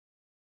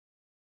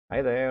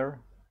Hi there,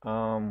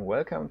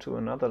 welcome to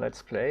another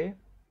Let's Play.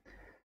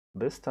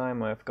 This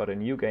time I've got a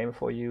new game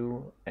for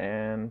you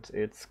and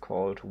it's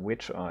called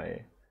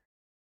Witcheye.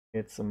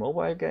 It's a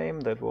mobile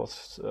game that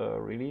was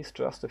released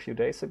just a few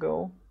days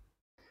ago.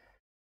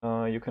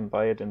 You can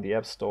buy it in the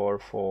App Store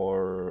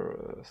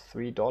for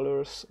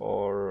 $3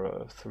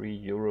 or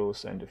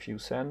 €3 and a few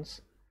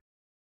cents.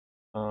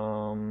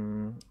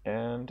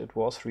 And it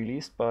was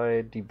released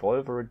by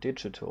Devolver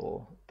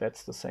Digital.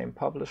 That's the same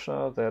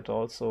publisher that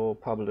also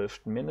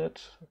published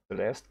Minute, the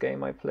last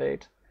game I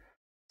played.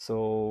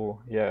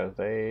 So yeah,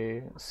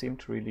 they seem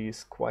to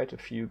release quite a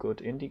few good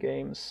indie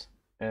games,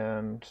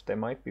 and they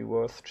might be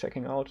worth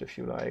checking out if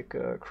you like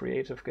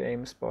creative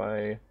games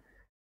by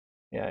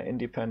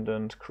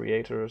independent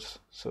creators.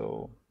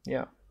 So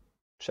yeah,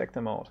 check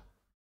them out.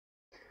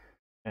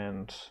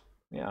 And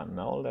yeah,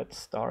 now let's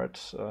start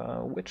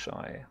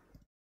Witcheye.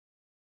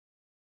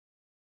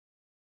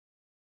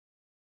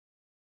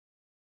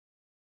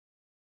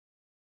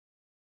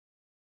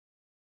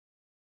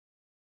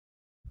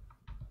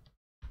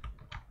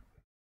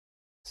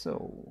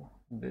 So,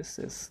 this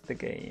is the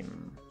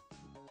game.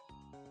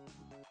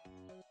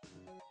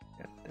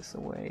 Get this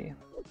away.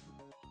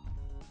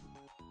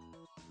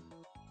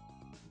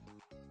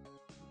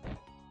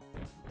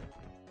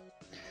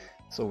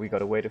 So we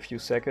gotta wait a few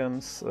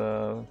seconds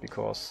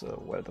because,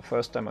 well, the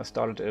first time I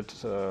started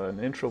it, an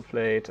intro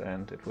played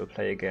and it will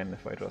play again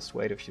if I just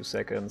wait a few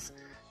seconds.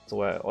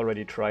 So I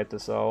already tried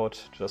this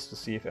out just to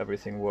see if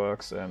everything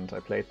works, and I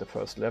played the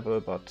first level,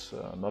 but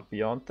not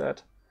beyond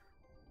that.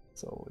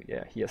 So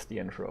yeah, here's the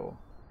intro.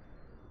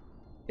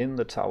 In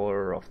the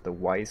tower of the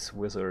wise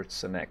wizard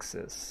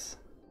Synaxis.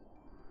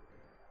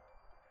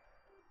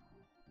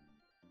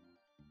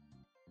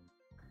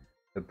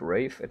 A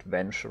brave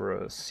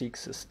adventurer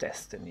seeks his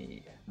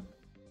destiny.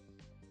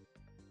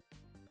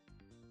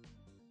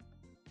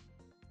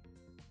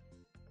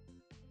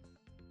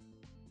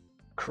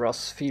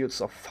 Cross fields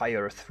of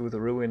fire through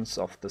the ruins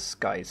of the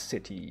Sky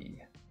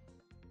City.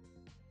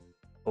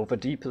 Over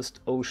deepest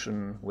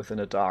ocean within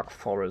a dark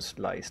forest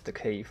lies the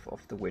cave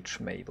of the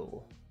witch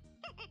Mabel.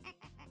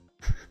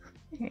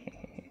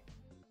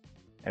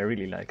 I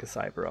really like his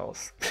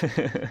eyebrows.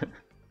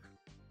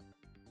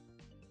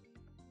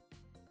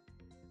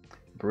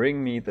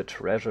 Bring me the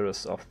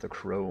treasures of the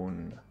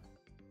crone,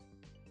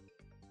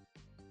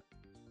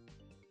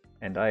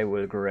 and I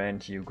will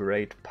grant you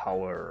great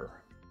power.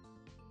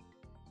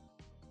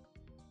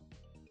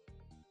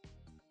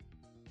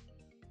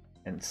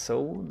 And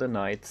so the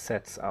knight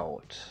sets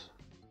out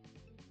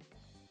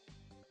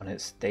on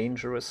his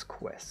dangerous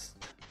quest.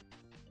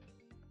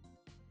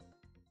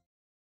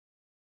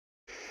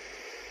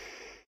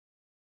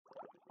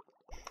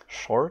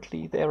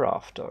 Shortly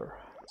thereafter,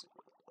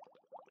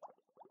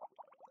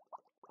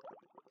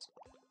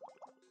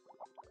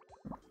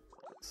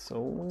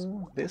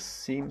 so this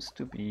seems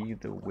to be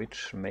the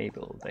witch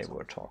Mabel they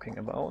were talking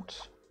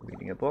about.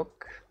 Reading a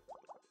book.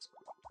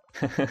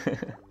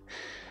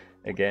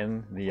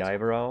 Again, the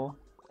eyebrow.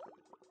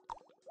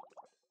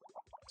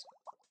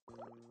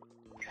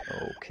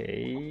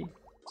 Okay,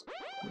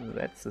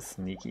 that's a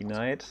sneaky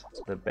knight.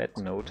 The bat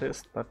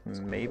noticed, but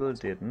Mabel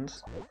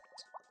didn't.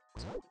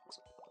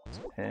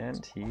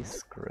 And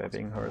he's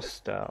grabbing her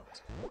stuff.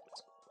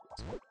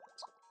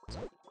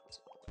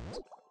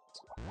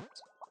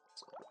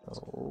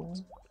 Oh,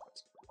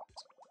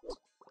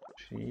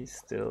 she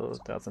still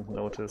doesn't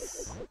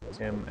notice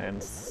him,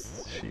 and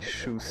she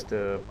shoos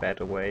the bat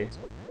away.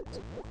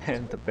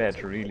 And the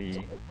bat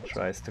really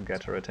tries to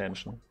get her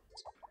attention.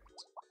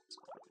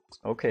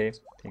 Okay,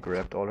 he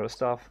grabbed all her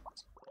stuff.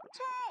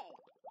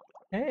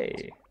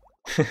 Hey!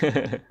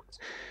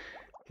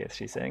 Guess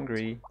she's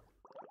angry.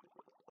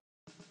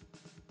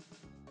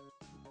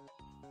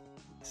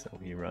 So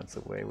he runs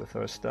away with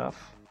her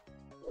stuff.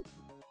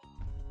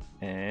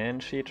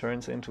 And she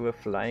turns into a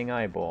flying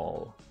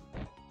eyeball.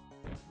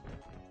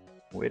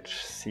 Which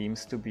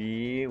seems to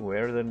be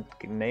where the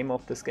name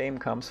of this game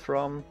comes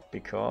from,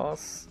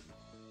 because...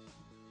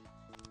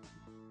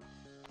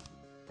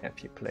 Have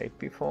you played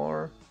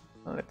before?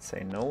 Let's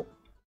say no.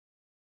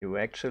 You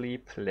actually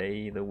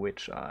play the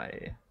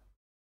Witcheye.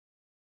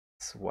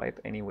 Swipe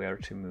anywhere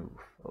to move.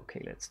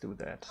 Okay, let's do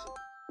that.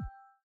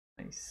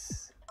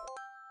 Nice.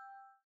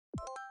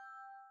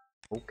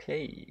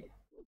 Okay.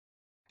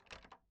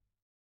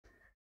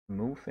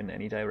 Move in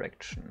any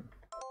direction.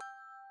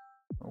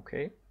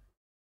 Okay.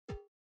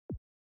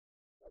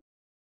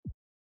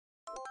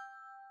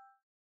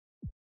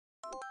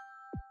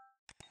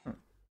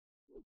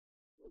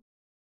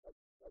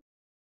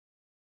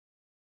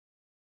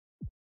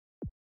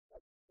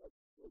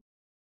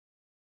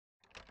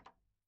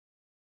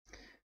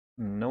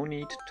 No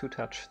need to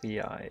touch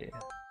the eye.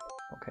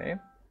 Okay.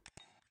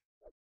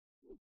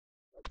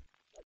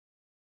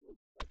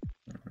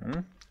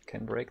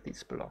 Can break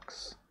these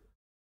blocks.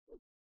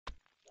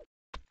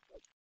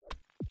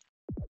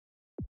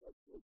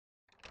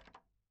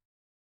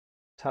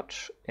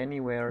 Touch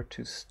anywhere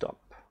to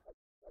stop.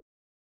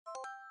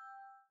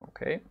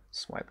 Okay,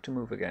 swipe to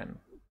move again.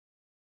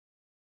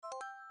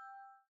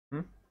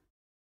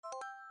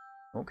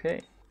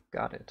 Okay,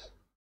 got it.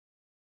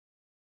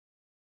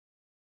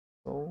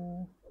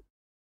 So,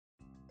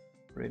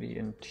 pretty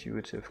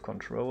intuitive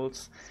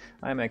controls.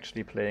 I'm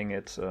actually playing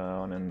it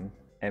on an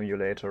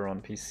emulator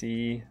on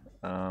PC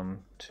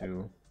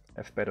to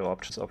have better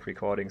options of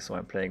recording, so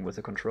I'm playing with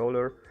a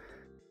controller.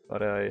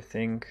 But I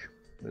think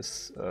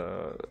this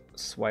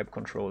swipe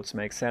controls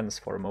make sense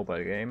for a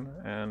mobile game,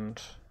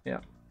 and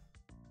yeah.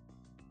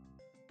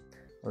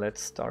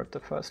 Let's start the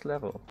first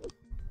level.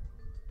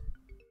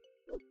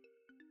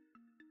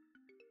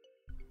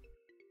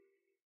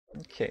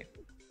 Okay.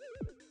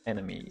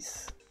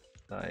 Enemies.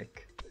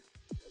 Like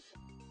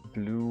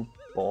blue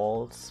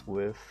balls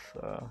with...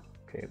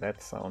 okay,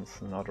 that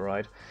sounds not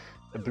right.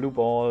 A blue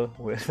ball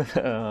with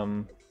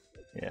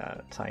yeah,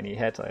 a tiny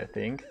head, I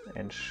think,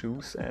 and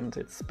shoes, and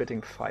it's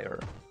spitting fire.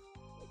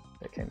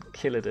 I can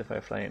kill it if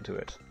I fly into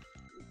it.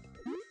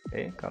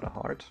 Okay, got a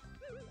heart.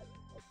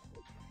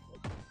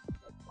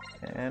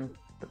 And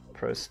the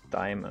first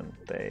diamond.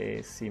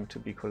 They seem to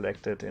be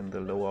collected in the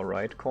lower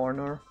right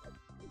corner.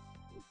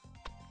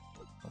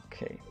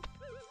 Okay.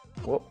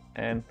 Whoop,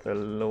 and the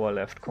lower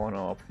left corner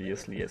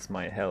obviously is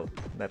my health.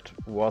 That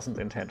wasn't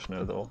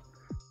intentional though,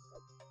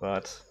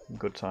 but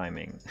good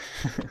timing.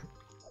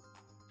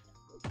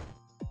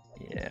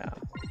 Yeah.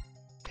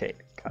 Okay,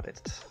 got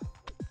it.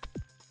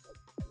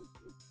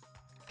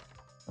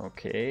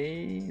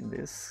 Okay,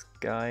 this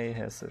guy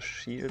has a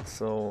shield,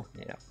 so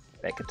yeah,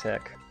 back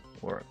attack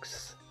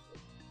works.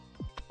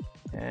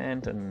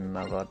 And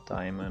another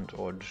diamond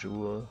or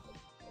jewel.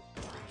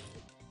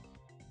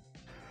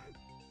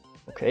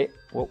 Okay,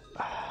 whoa.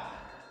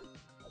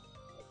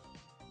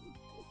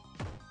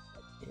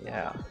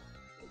 Yeah,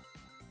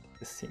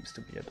 this seems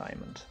to be a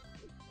diamond.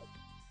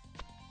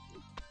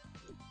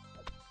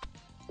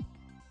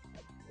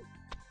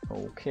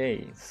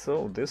 Okay,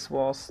 so this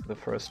was the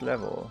first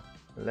level.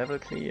 Level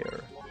clear.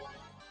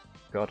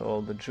 Got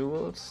all the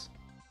jewels.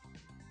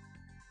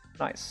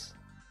 Nice.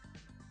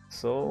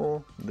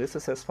 So this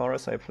is as far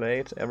as I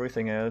played.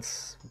 Everything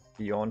else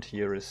beyond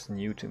here is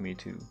new to me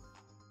too.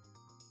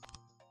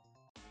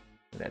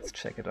 Let's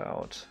check it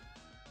out.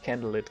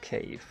 Candlelit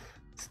Cave,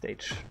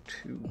 stage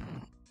 2.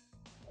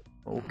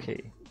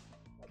 Okay,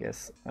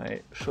 guess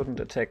I shouldn't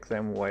attack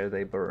them while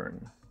they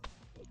burn.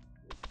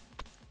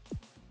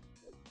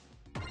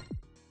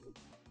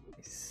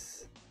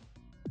 Nice.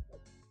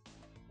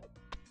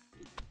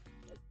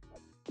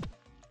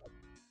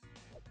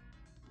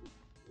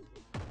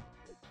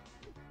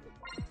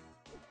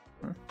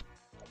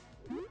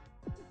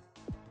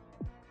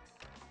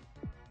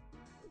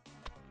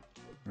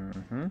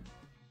 Mm-hmm.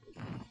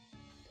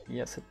 He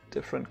has a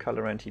different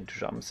color and he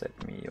jumps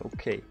at me,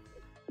 okay.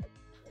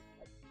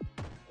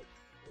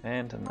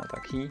 And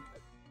another key.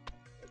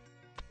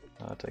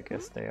 But I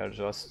guess they are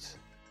just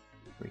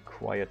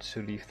required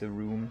to leave the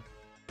room.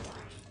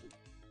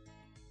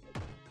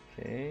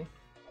 Okay.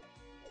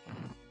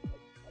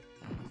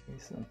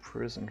 He's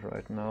imprisoned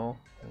right now.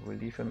 I will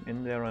leave him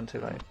in there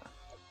until I...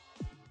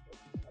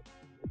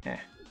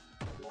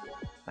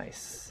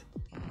 Nice.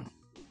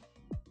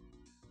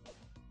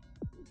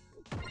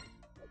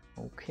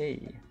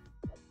 Okay.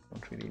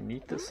 Don't really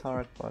need this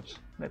heart, but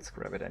let's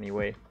grab it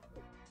anyway.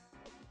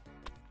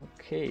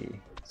 Okay,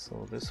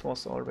 so this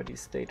was already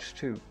stage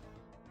 2.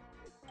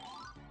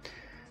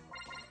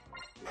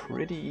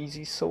 Pretty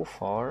easy so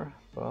far,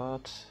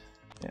 but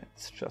yeah,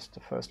 it's just the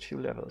first few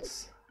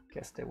levels.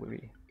 Guess there will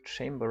be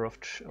chamber of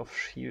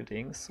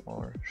shieldings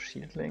or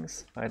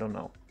shieldlings, I don't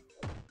know.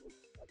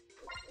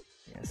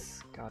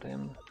 Yes, got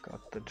him,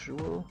 got the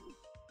jewel,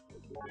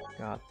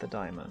 got the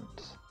diamond.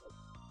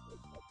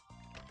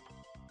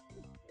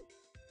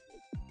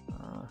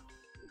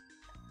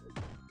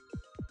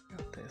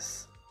 Got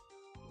this.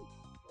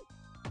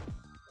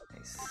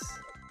 Nice.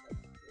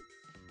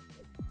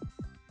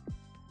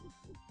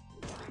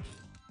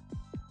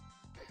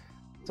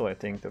 So I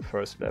think the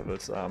first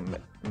levels are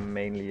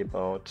mainly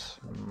about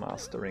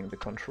mastering the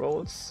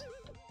controls.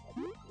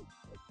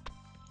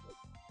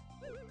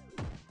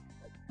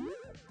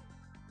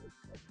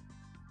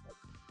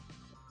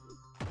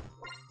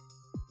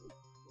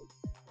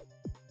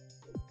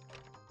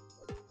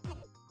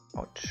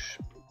 Ouch.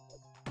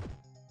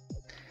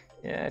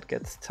 Yeah, it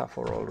gets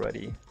tougher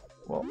already.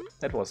 Well,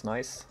 that was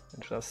nice.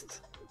 It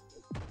just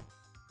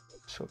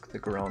took the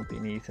ground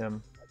beneath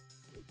him.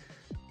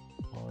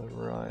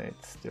 Alright,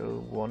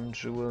 still one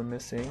jewel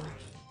missing.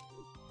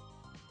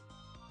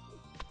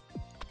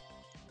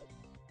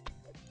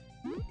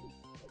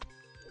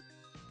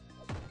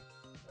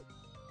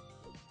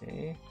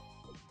 Okay.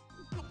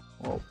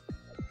 Oh,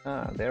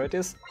 there it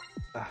is.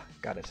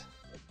 Got it.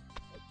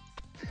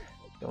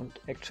 Don't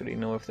actually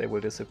know if they will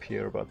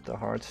disappear, but the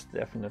hearts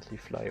definitely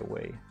fly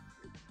away.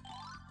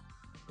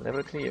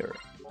 Level clear.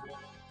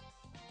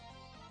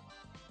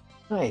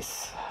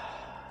 Nice.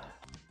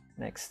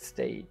 Next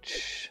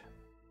stage.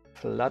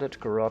 Flooded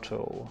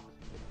Grotto.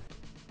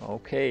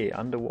 Okay,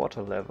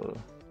 underwater level.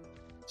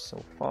 So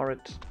far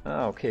it...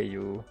 okay,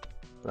 you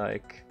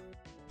like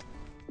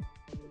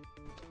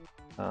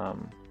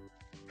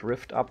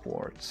drift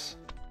upwards.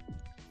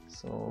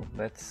 So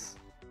let's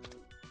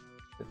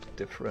the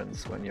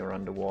difference when you're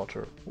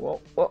underwater.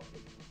 Whoa, whoa!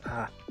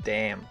 Ah,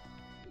 damn!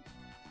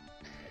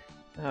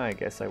 I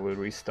guess I will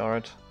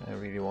restart. I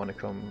really want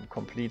to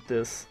complete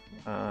this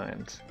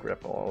and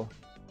grab all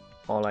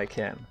I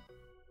can.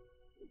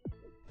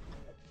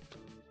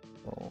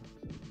 So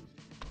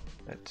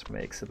that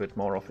makes a bit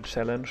more of a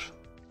challenge.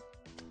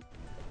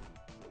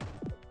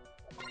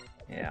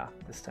 Yeah,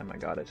 this time I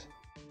got it.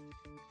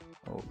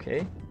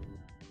 Okay,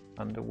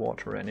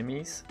 underwater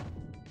enemies.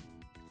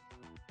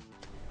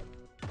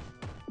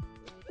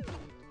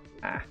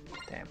 Ah,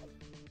 damn.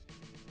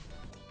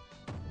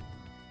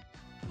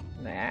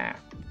 Nah.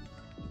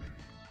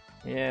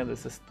 Yeah,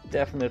 this is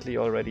definitely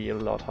already a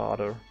lot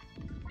harder.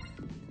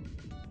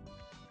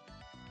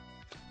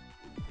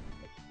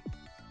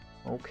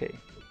 Okay.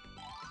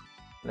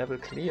 Level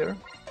clear.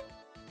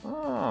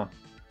 Oh,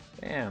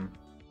 damn.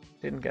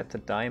 Didn't get the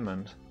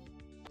diamond.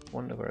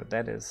 Wonder where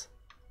that is.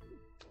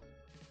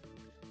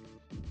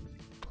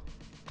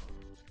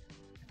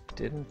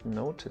 Didn't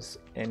notice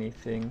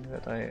anything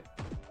that I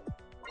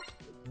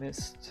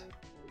missed.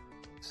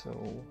 So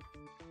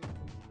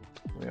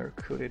where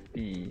could it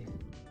be?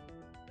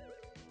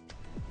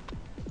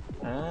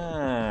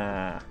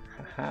 Ah,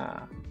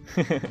 haha.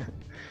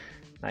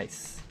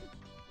 Nice.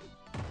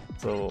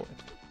 So it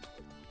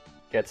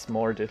gets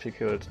more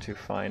difficult to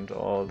find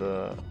all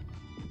the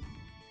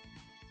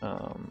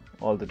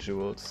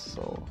jewels.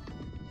 So,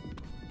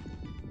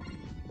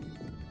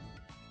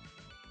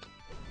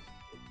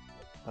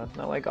 but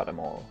now I got them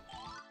all.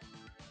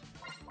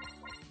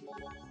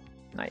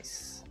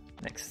 Nice.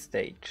 Next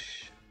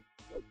stage.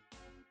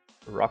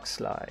 Rock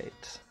slide.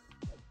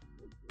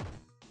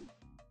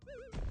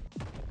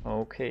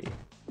 Okay.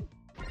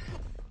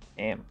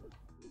 Damn.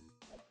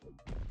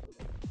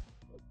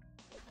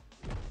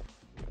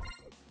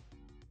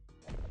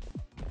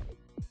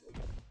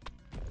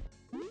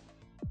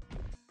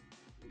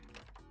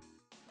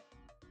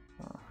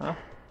 Uh-huh.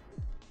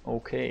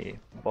 Okay,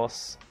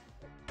 boss,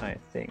 I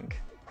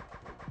think.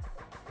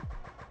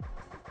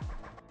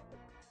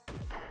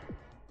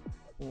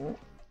 Ooh.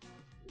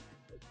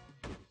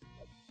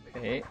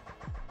 Okay.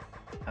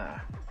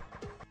 Ah.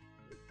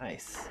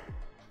 Nice.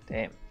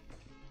 Damn.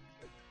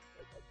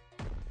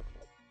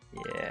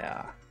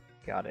 Yeah,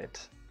 got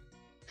it.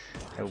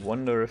 I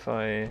wonder if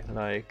I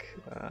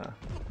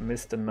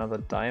missed another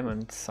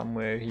diamond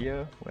somewhere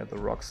here where the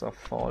rocks are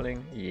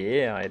falling.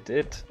 Yeah, I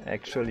did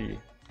actually.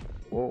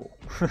 Whoa.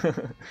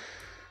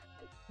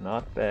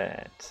 Not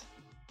bad.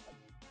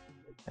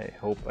 I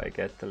hope I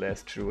get the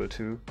last jewel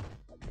too.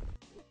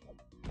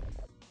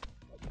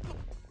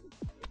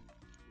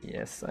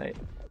 Yes, I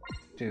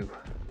do.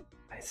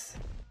 Nice.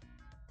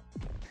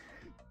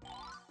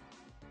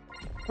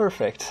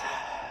 Perfect.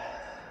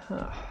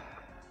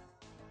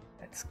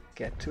 Let's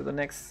get to the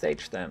next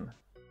stage then.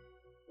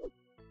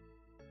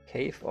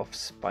 Cave of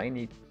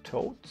Spiny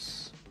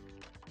Toads?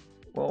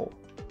 Whoa.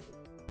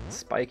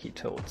 Spiky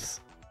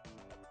Toads.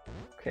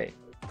 Okay.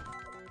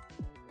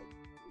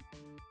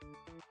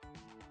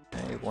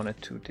 I wanted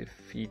to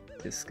defeat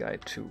this guy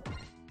too.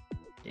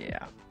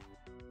 Yeah.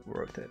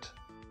 Worth it.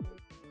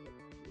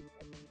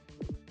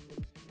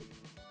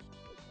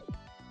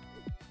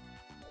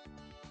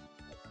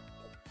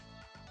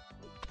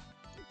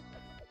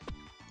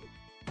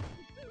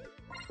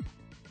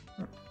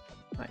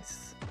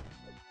 Nice.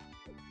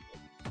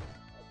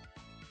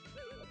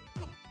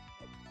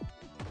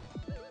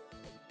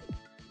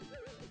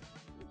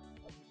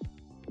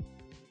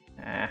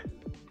 Ah.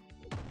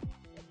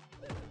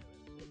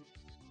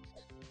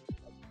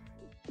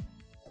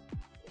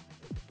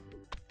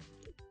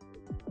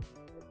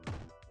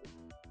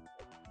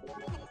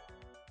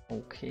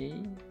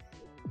 Okay.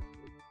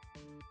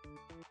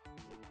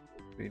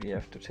 Really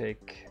have to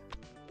take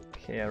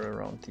care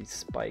around these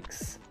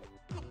spikes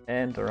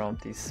and around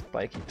these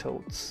spiky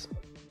toads.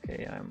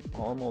 Okay, I'm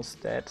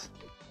almost dead,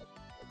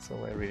 so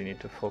I really need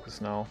to focus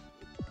now.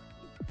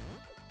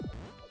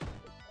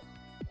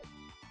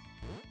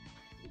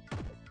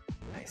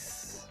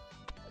 Nice.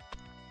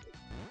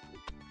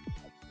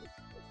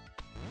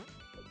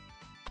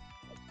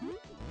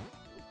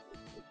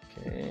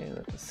 Okay,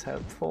 that is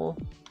helpful.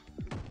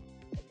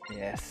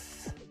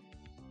 Yes,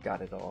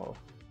 got it all.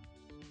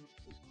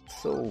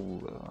 So,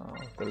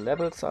 the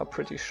levels are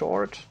pretty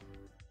short,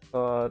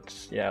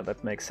 but yeah,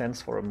 that makes sense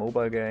for a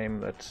mobile game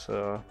that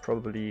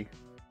probably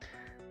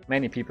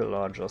many people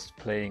are just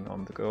playing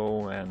on the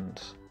go, and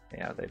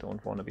yeah, they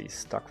don't want to be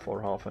stuck for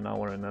half an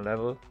hour in a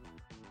level.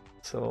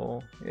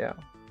 So yeah,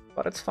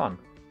 but it's fun.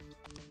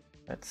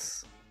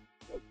 Let's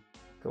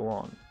go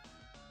on.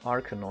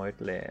 Arkanoid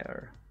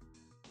Lair.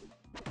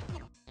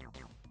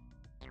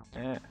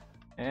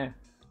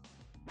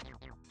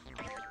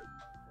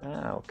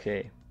 Ah,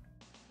 okay.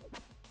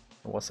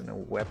 It was in a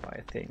web,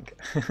 I think.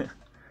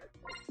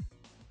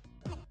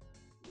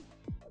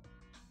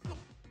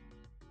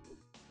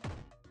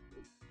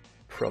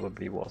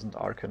 Probably wasn't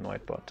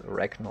Arkanoid, but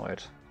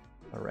Arachnoid.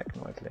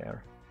 Arachnoid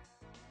Lair.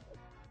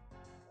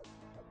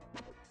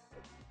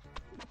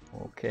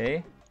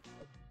 Okay.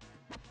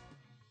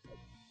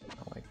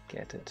 Now I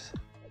get it.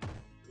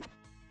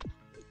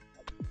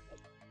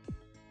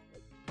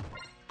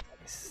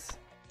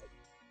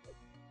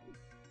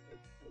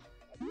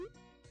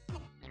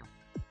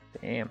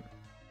 Damn.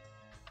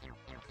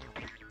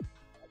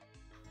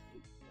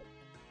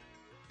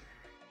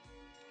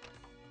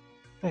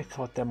 I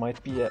thought there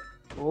might be a...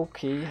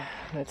 Okay,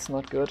 that's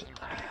not good.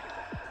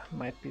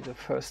 Might be the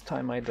first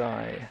time I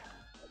die.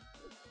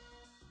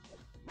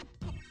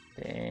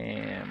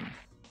 Damn.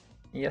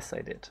 Yes,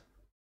 I did.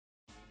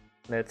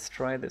 Let's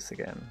try this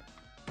again.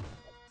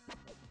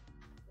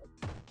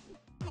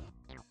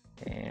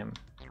 Damn.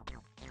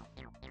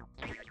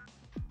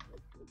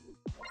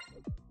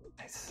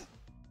 Nice.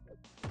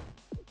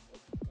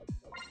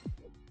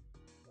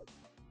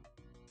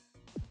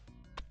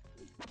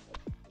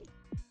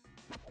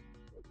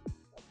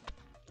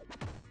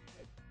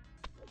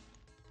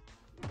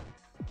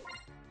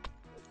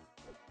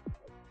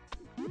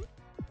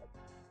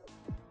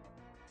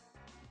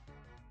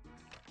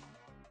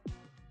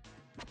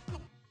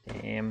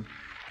 Damn.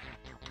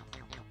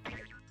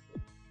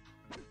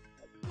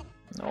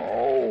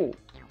 No!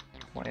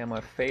 Why am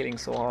I failing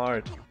so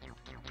hard?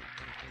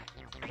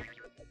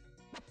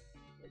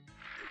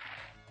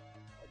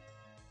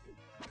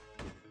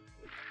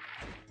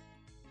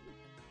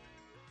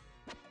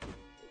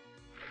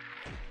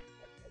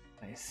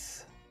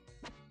 Nice.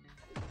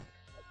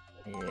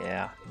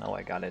 Yeah, now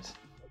I got it.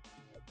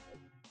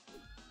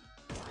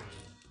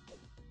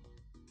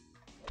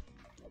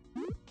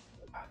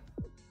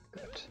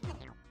 Good.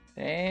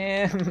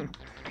 Damn!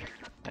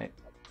 I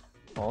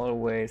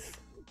always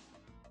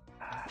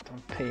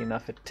don't pay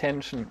enough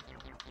attention.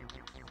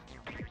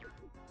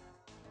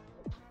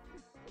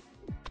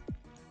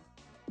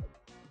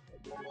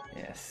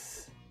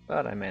 Yes,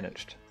 but I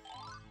managed.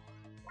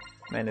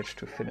 Managed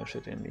to finish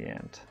it in the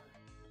end.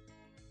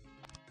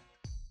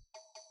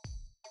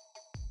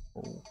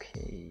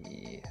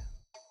 Okay.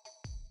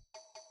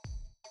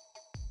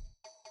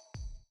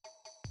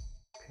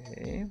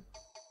 Okay.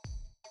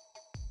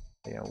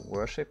 They are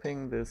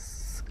worshipping this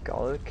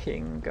Skull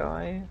King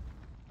guy.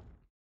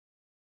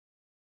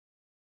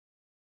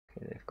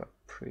 Okay, they've got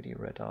pretty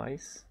red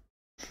eyes.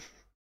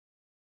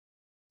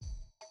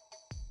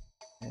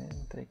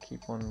 And they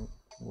keep on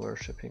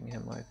worshipping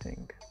him, I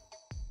think.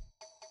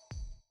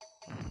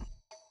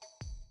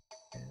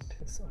 And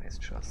his eyes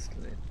just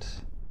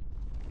lit.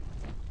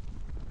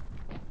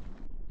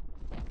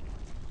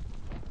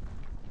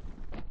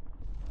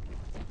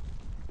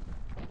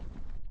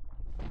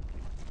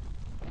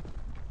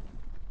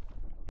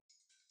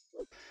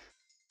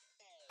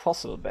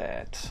 Fossil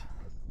bat.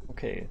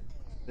 Okay,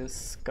 this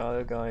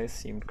skull guy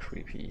seemed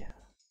creepy.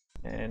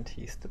 And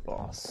he's the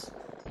boss.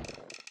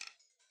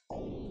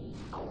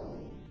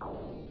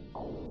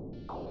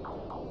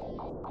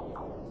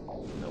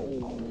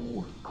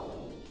 No,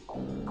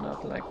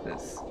 not like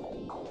this.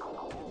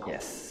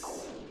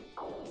 Yes.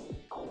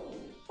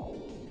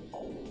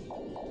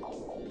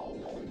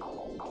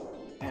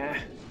 Ah,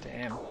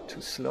 damn,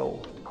 too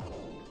slow.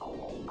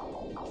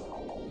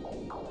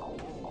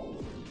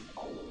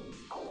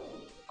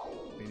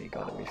 Really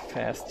gotta be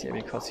fast here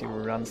because he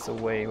runs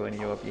away when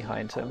you're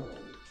behind him.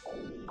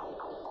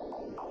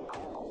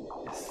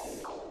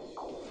 Yes.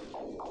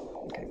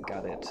 Okay,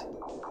 got it.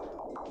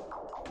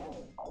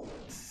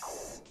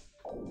 Yes.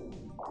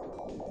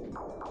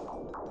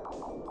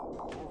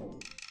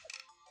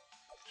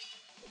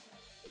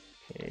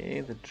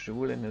 Okay, the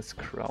jewel in his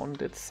crown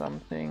did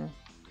something.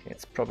 Okay,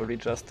 it's probably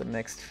just the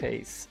next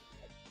phase.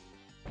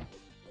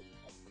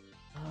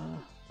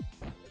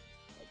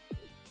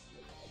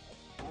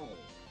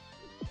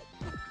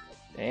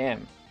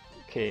 Damn.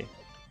 Okay,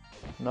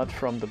 not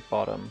from the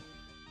bottom,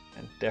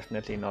 and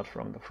definitely not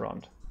from the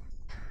front.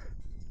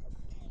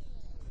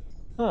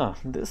 Ah,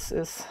 this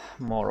is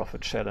more of a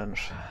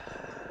challenge.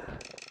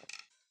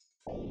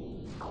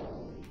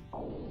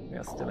 We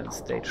are still in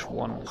stage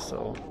 1,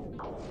 so...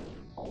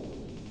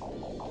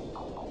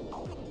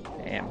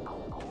 Damn.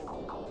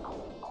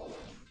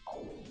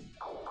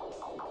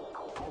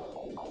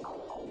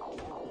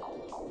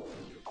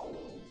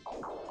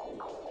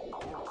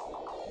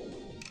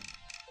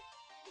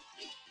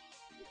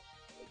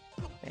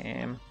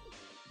 Damn.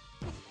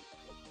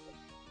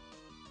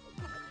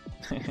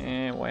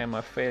 Why am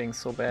I failing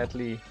so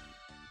badly?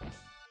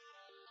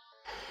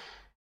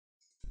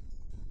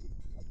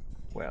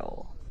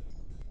 Well.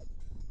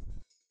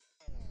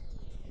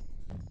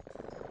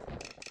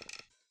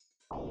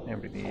 I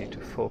really need to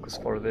focus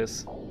for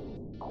this.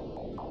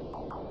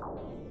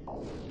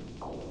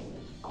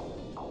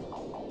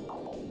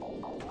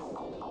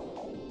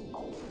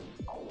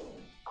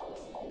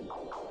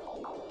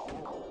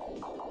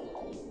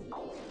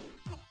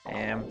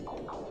 Damn.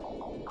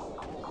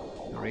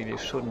 I really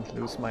shouldn't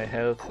lose my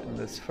health in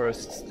this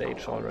first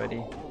stage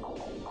already.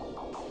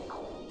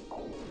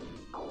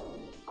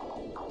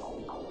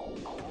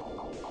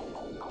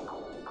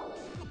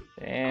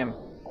 Damn.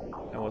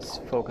 I was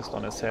focused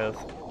on his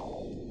health.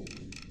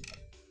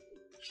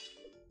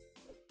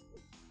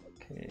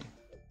 Okay.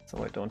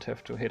 So I don't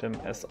have to hit him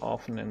as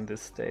often in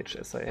this stage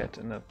as I had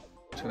in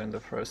the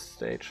first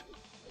stage.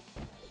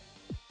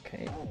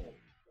 Okay.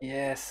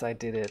 Yes, I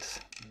did it.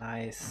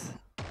 Nice.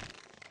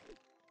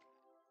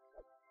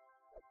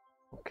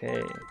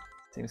 Okay,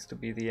 Seems to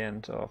be the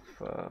end of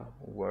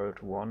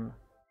World 1.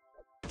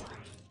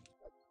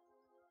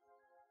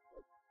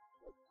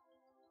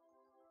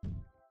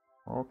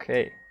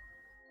 Okay.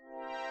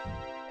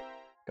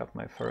 Got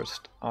my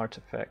first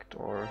artifact,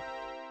 or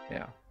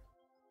yeah,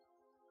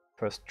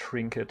 first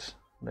trinket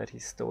that he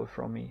stole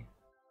from me.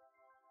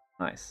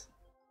 Nice.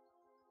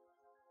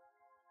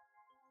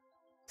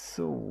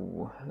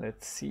 So,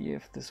 let's see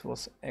if this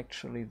was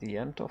actually the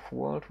end of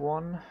World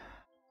 1.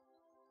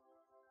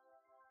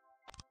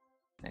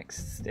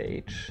 Next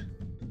stage.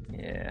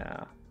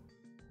 Yeah.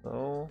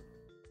 So,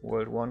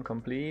 World 1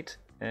 complete,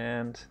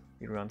 and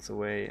he runs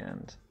away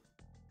and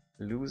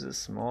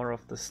loses more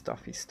of the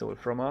stuff he stole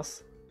from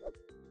us.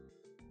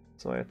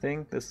 So I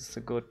think this is a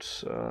good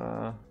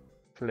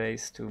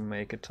place to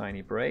make a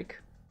tiny break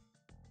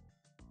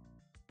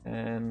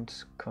and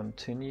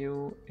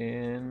continue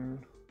in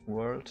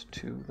World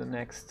 2 the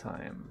next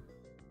time,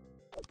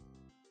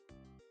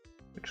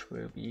 which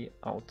will be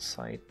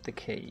outside the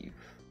cave.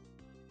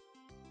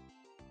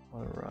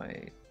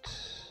 Alright.